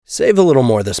Save a little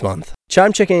more this month.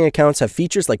 Chime checking accounts have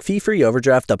features like fee-free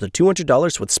overdraft up to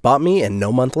 $200 with SpotMe and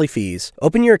no monthly fees.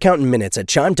 Open your account in minutes at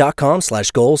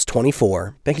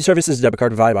chime.com/goals24. Banking services debit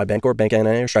card provided by Bancorp, Bank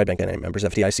NA, or Stride Bank NA. Members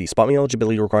FDIC. SpotMe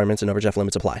eligibility requirements and overdraft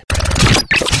limits apply.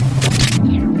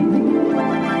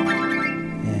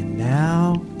 And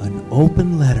now, an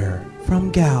open letter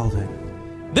from Galvin.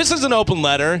 This is an open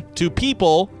letter to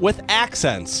people with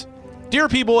accents. Dear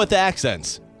people with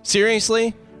accents,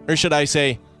 seriously? Or should I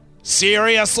say,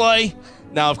 seriously?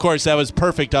 Now, of course, that was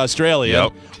perfect Australian.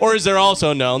 Yep. Or as they're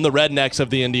also known, the rednecks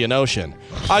of the Indian Ocean.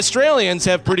 Australians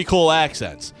have pretty cool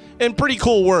accents. And pretty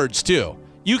cool words, too.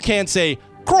 You can't say,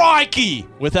 crikey,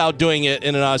 without doing it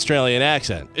in an Australian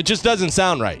accent. It just doesn't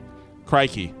sound right.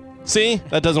 Crikey. See?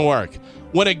 That doesn't work.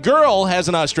 When a girl has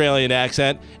an Australian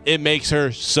accent, it makes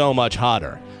her so much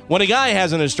hotter. When a guy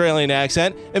has an Australian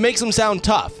accent, it makes him sound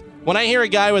tough. When I hear a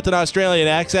guy with an Australian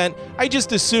accent, I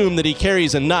just assume that he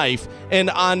carries a knife and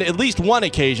on at least one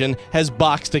occasion has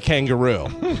boxed a kangaroo.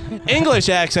 English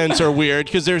accents are weird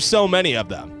because there's so many of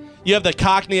them. You have the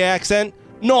Cockney accent,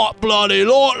 not bloody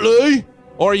likely.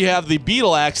 Or you have the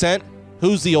Beatle accent,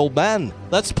 who's the old man?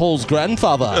 That's Paul's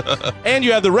grandfather. And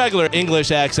you have the regular English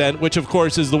accent, which of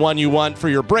course is the one you want for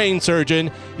your brain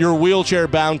surgeon, your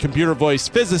wheelchair-bound computer voice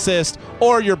physicist,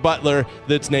 or your butler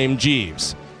that's named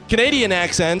Jeeves. Canadian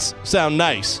accents sound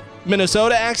nice.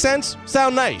 Minnesota accents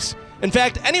sound nice. In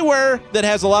fact, anywhere that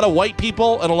has a lot of white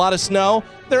people and a lot of snow,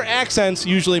 their accents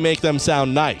usually make them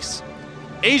sound nice.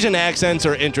 Asian accents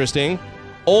are interesting.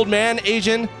 Old man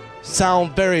Asian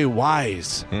sound very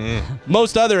wise.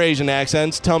 Most other Asian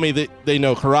accents tell me that they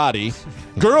know karate.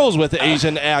 Girls with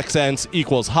Asian accents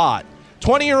equals hot.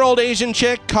 20-year-old Asian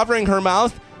chick covering her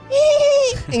mouth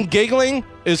and giggling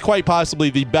is quite possibly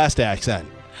the best accent.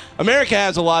 America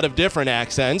has a lot of different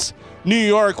accents. New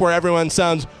York, where everyone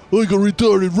sounds like a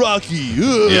retarded Rocky.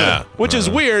 Yeah. Which is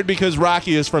weird because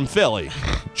Rocky is from Philly.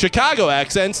 Chicago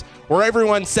accents, where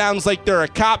everyone sounds like they're a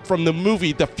cop from the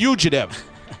movie The Fugitive.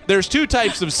 There's two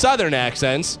types of Southern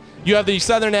accents. You have the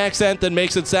Southern accent that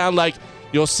makes it sound like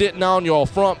you're sitting on your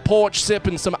front porch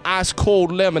sipping some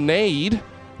ice-cold lemonade.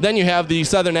 Then you have the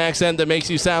Southern accent that makes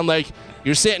you sound like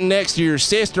you're sitting next to your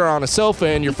sister on a sofa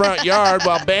in your front yard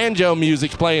while banjo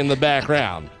music's playing in the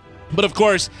background. But of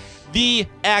course, the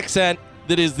accent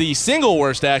that is the single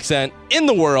worst accent in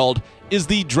the world is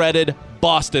the dreaded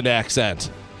Boston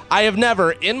accent. I have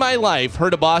never in my life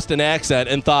heard a Boston accent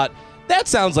and thought, that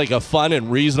sounds like a fun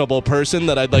and reasonable person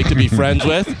that I'd like to be friends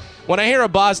with. When I hear a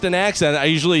Boston accent, I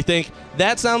usually think,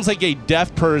 that sounds like a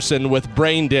deaf person with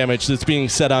brain damage that's being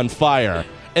set on fire.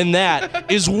 And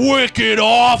that is wicked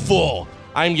awful.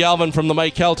 I'm Galvin from The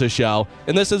Mike Kelta Show,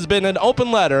 and this has been an open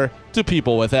letter to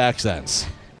people with accents.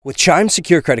 With Chime's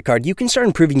secure credit card, you can start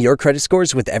improving your credit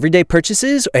scores with everyday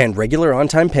purchases and regular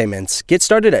on-time payments. Get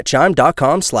started at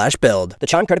chime.com/build. The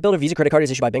Chime Credit Builder Visa Credit Card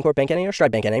is issued by Bancorp, Bank NA, or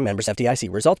Stride Bank NA. Members FDIC.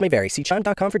 Results may vary. See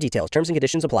chime.com for details. Terms and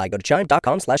conditions apply. Go to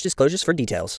chime.com/disclosures for details.